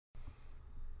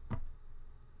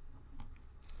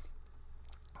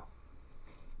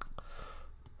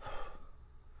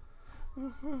Do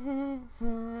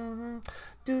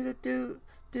do do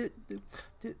do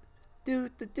do do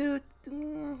do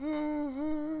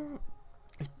do.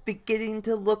 It's beginning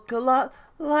to look a lot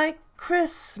like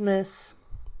Christmas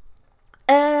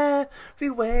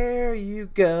everywhere you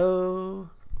go.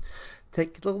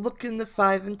 Take a look in the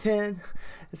 5 and 10.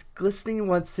 It's glistening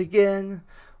once again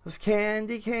with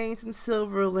candy canes and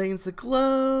silver lanes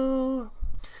aglow.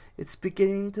 It's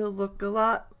beginning to look a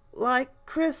lot like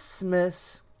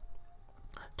Christmas.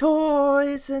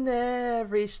 Toys in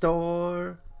every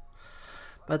store.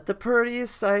 But the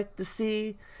prettiest sight to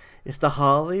see is the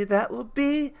holly that will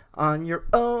be on your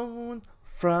own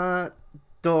front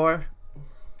door.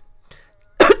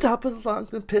 Top of the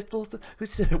lungs and pistols who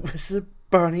said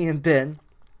Barney and Ben.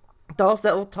 Dolls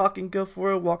that will talk and go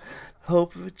for a walk.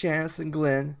 Hope of Janice and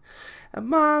Glenn. And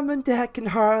Mom and Dad can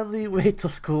hardly wait till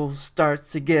school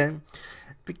starts again.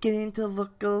 Beginning to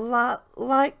look a lot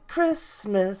like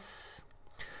Christmas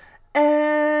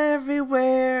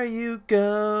everywhere you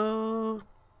go.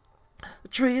 The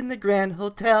tree in the Grand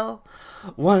Hotel,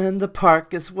 one in the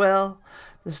park as well.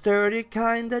 The sturdy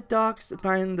kind that dogs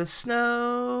behind the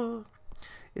snow.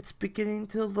 It's beginning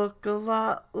to look a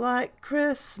lot like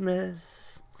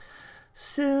Christmas.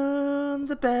 Soon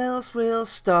the bells will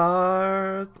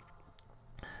start.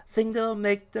 Thing that'll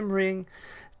make them ring.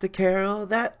 The carol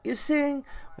that you sing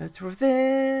that's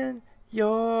within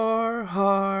your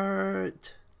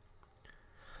heart.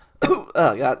 Oh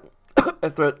God, my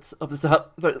throat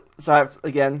starts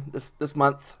again this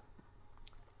month.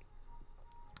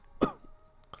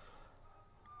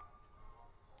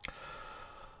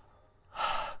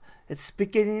 It's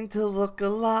beginning to look a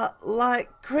lot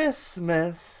like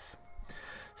Christmas.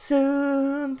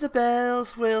 Soon the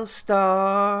bells will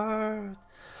start.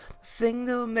 The thing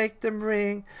that'll make them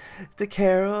ring. The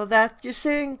carol that you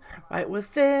sing right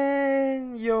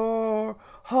within your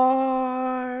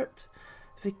heart.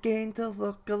 Beginning to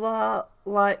look a lot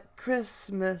like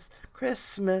Christmas.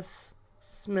 Christmas.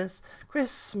 Christmas.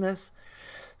 Christmas.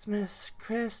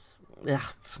 Christmas. Yeah.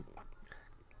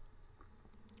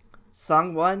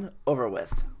 Song 1 over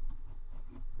with.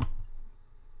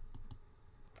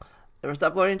 Never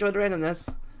stop learning, enjoy the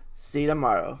randomness. See you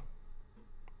tomorrow.